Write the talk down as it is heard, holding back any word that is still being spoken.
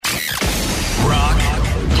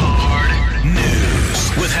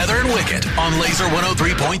on Laser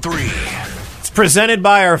 103.3. It's presented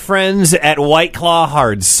by our friends at White Claw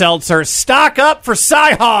Hard Seltzer. Stock up for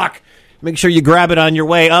Cyhawk. Make sure you grab it on your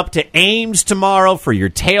way up to Ames tomorrow for your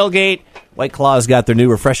tailgate. White Claw's got their new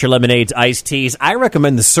Refresher Lemonades, iced teas. I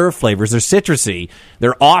recommend the surf flavors. They're citrusy.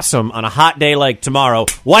 They're awesome on a hot day like tomorrow.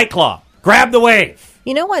 White Claw, grab the wave.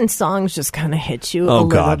 You know when songs just kind of hit you a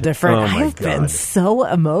little different? I've been so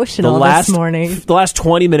emotional this morning. The last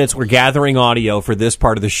 20 minutes, we're gathering audio for this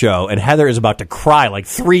part of the show, and Heather is about to cry like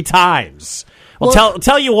 3 times. Well,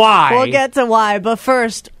 tell you why. We'll get to why, but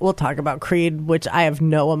first, we'll talk about Creed, which I have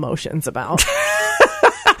no emotions about.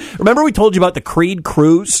 Remember we told you about the Creed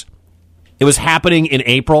cruise? It was happening in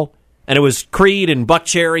April, and it was Creed and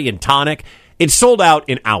Buckcherry and Tonic. It sold out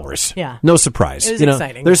in hours. Yeah. No surprise. It was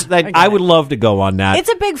exciting. I would love to go on that.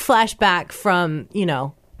 It's a big flashback from, the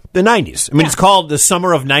 90s. I mean, It's called the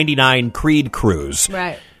Summer of 99 Creed Cruise.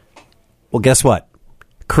 Right. Well, guess what?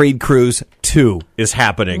 Creed Cruise 2 is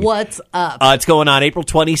happening. What's up? It's going on April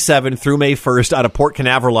 27th through May 1st out of Port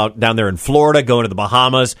Canaveral out down there in Florida, going to the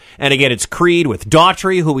Bahamas. And again, it's Creed with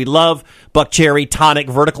Daughtry, who we love, Buckcherry, Tonic,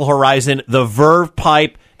 Vertical Horizon, the Verve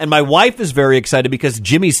Pipe. And my wife is very excited because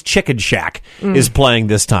Jimmy's Chicken Shack is playing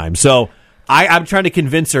this time. So I'm trying to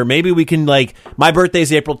convince her. Maybe we can, my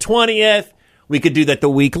birthday's April 20th. We could do that the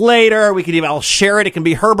week later. I'll share it. It can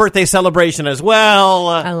be her birthday celebration as well.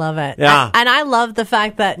 I love it. Yeah. And I love the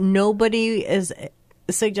fact that nobody is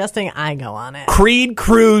suggesting I go on it. Creed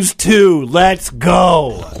Cruise 2. Let's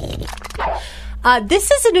go. This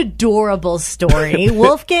is an adorable story.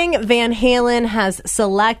 Wolfgang Van Halen has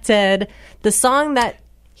selected the song that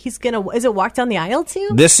is it Walk Down the Aisle to?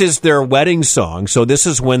 This is their wedding song. So this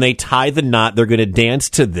is when they tie the knot. They're going to dance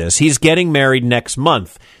to this. He's getting married next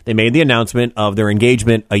month. They made the announcement of their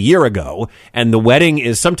engagement a year ago, and the wedding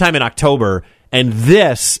is sometime in October, and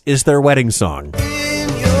this is their wedding song. In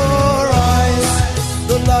your eyes,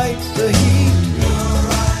 the light, the heat, your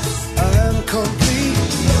eyes, I am complete.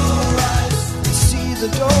 Your eyes, see the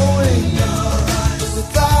doorway, your eyes,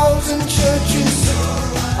 1,000 churches.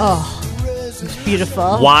 Oh. It's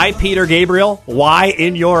beautiful. Why, Peter Gabriel? Why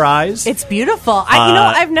In Your Eyes? It's beautiful.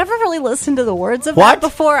 I've never really listened to the words of that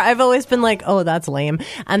before. I've always been like, oh, that's lame.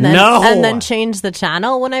 And then changed the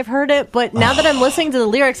channel when I've heard it. But now that I'm listening to the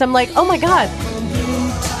lyrics, I'm like, oh my God.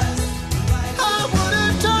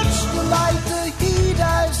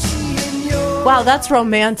 Wow, that's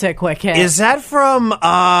romantic, Wicked. Is that from,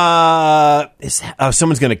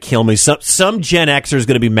 someone's going to kill me. Some Gen Xer is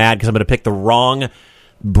going to be mad because I'm going to pick the wrong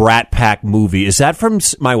Brat Pack movie. Is that from,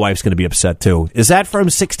 my wife's going to be upset too. Is that from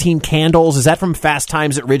 16 Candles? Is that from Fast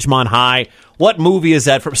Times at Ridgemont High? What movie is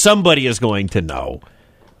that from? Somebody is going to know.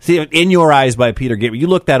 See, In Your Eyes by Peter Gabriel. You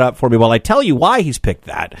look that up for me while I tell you why he's picked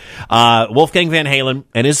that. Wolfgang Van Halen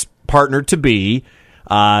and his partner-to-be,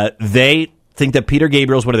 they think that Peter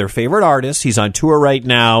Gabriel is one of their favorite artists. He's on tour right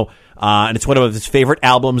now, and it's one of his favorite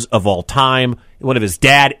albums of all time. One of his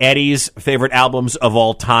dad, Eddie's, favorite albums of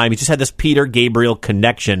all time. He just had this Peter Gabriel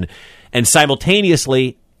connection. And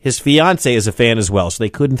simultaneously, his fiancée is a fan as well, so they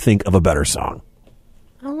couldn't think of a better song.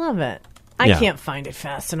 I love it. I can't find it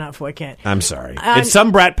fast enough, Wicket. I'm sorry. It's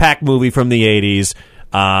some Brat Pack movie from the 80s.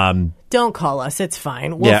 Don't call us. It's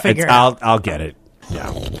fine. We'll figure it out. I'll get it. Yeah.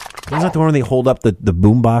 Isn't that the one where they hold up the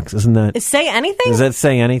boom box? Isn't that? Say Anything? Does that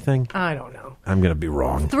say anything? I don't know. I'm going to be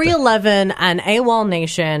wrong. 311 and AWOL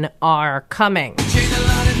Nation are coming.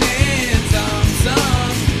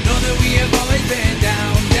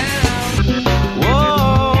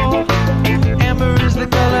 Whoa, amber is the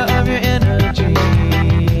color of your energy.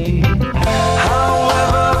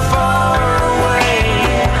 However far away,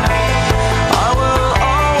 I will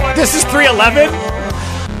always. This is 311?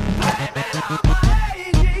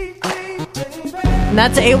 And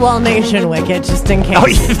that's AWOL Nation, Wicket, just in case. Oh,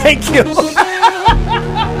 yeah, thank you.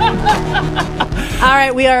 All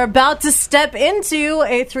right, we are about to step into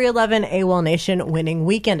a 311 AWOL Nation winning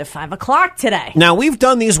weekend at 5 o'clock today. Now, we've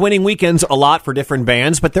done these winning weekends a lot for different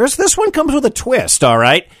bands, but this one comes with a twist, all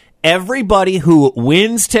right? Everybody who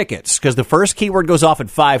wins tickets, because the first keyword goes off at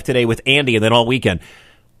 5 today with Andy and then all weekend.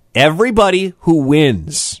 Everybody who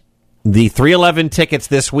wins the 311 tickets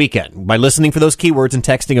this weekend, by listening for those keywords and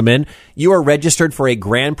texting them in, you are registered for a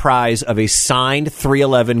grand prize of a signed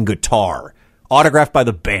 311 guitar, autographed by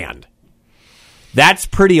the band. That's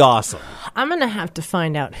pretty awesome. I'm going to have to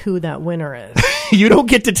find out who that winner is. You don't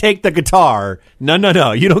get to take the guitar.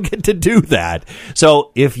 No. You don't get to do that.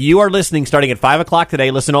 So if you are listening starting at 5 o'clock today,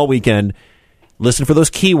 listen all weekend, listen for those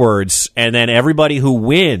keywords, and then everybody who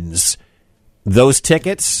wins those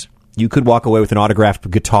tickets, you could walk away with an autographed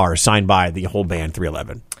guitar signed by the whole band,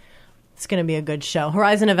 311. It's going to be a good show.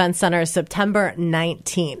 Horizon Event Center, September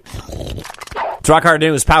 19th. It's Rock Hard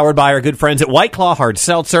News, powered by our good friends at White Claw Hard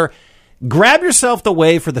Seltzer. Grab yourself the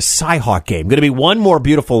Wave for the Cy-Hawk game. Going to be one more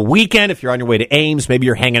beautiful weekend. If you're on your way to Ames, maybe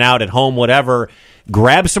you're hanging out at home, whatever,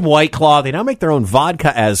 grab some White Claw. They now make their own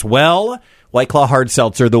vodka as well. White Claw Hard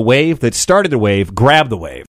Seltzer, the Wave that started the Wave. Grab the Wave.